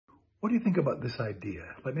What do you think about this idea?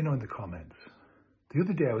 Let me know in the comments. The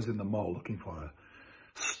other day I was in the mall looking for a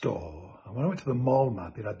store, and when I went to the mall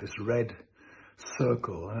map, it had this red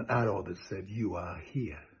circle and an arrow that said, "You are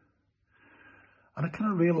here." And I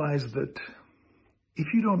kind of realized that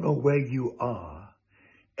if you don't know where you are,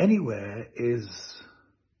 anywhere is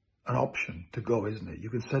an option to go, isn't it? You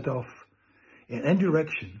can set off in any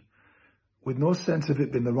direction with no sense of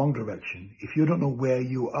it being the wrong direction if you don't know where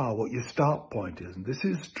you are, what your start point is. And this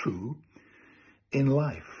is true in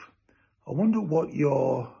life. I wonder what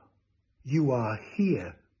your "you are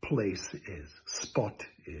here" place is, spot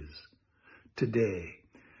is today.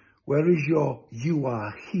 Where is your "you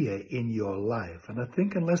are here" in your life? And I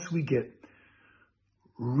think unless we get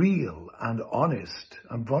real and honest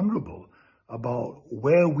and vulnerable about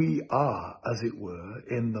where we are, as it were,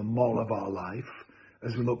 in the mall of our life,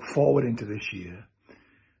 as we look forward into this year,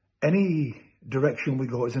 any direction we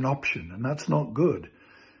go is an option, and that's not good,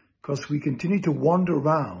 because we continue to wander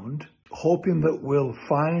around hoping that we'll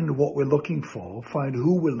find what we're looking for, find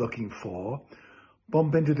who we're looking for,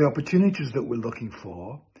 bump into the opportunities that we're looking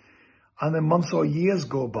for, and then months or years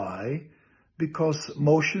go by because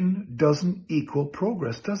motion doesn't equal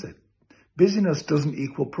progress, does it? Busyness doesn't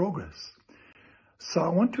equal progress. So I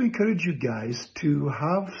want to encourage you guys to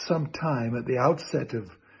have some time at the outset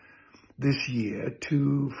of this year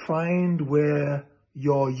to find where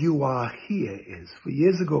your "you are here" is. For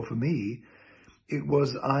years ago, for me, it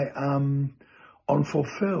was I am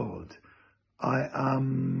unfulfilled. I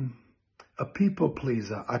am a people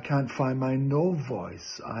pleaser. I can't find my no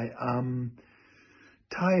voice. I am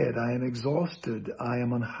tired. I am exhausted. I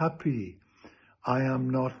am unhappy. I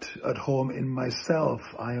am not at home in myself.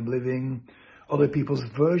 I am living other people's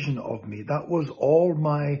version of me. That was all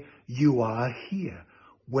my "you are here."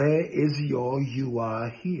 Where is your "you are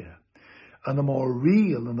here"? And the more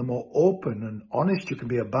real and the more open and honest you can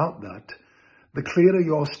be about that, the clearer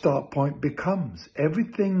your start point becomes.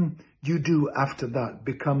 Everything you do after that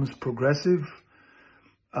becomes progressive,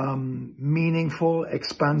 meaningful,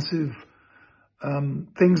 expansive,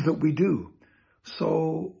 things that we do.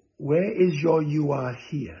 So where is your "you are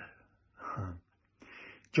here"?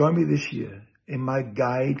 Join me this year in my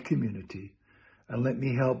guide community, and let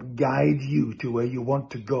me help guide you to where you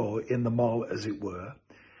want to go in the mall, as it were.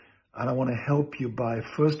 And I want to help you by,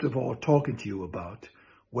 first of all, talking to you about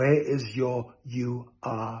where is your "you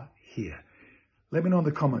are here." Let me know in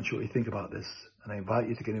the comments what you think about this, and I invite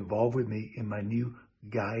you to get involved with me in my new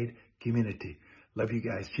guide community. Love you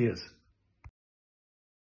guys. Cheers.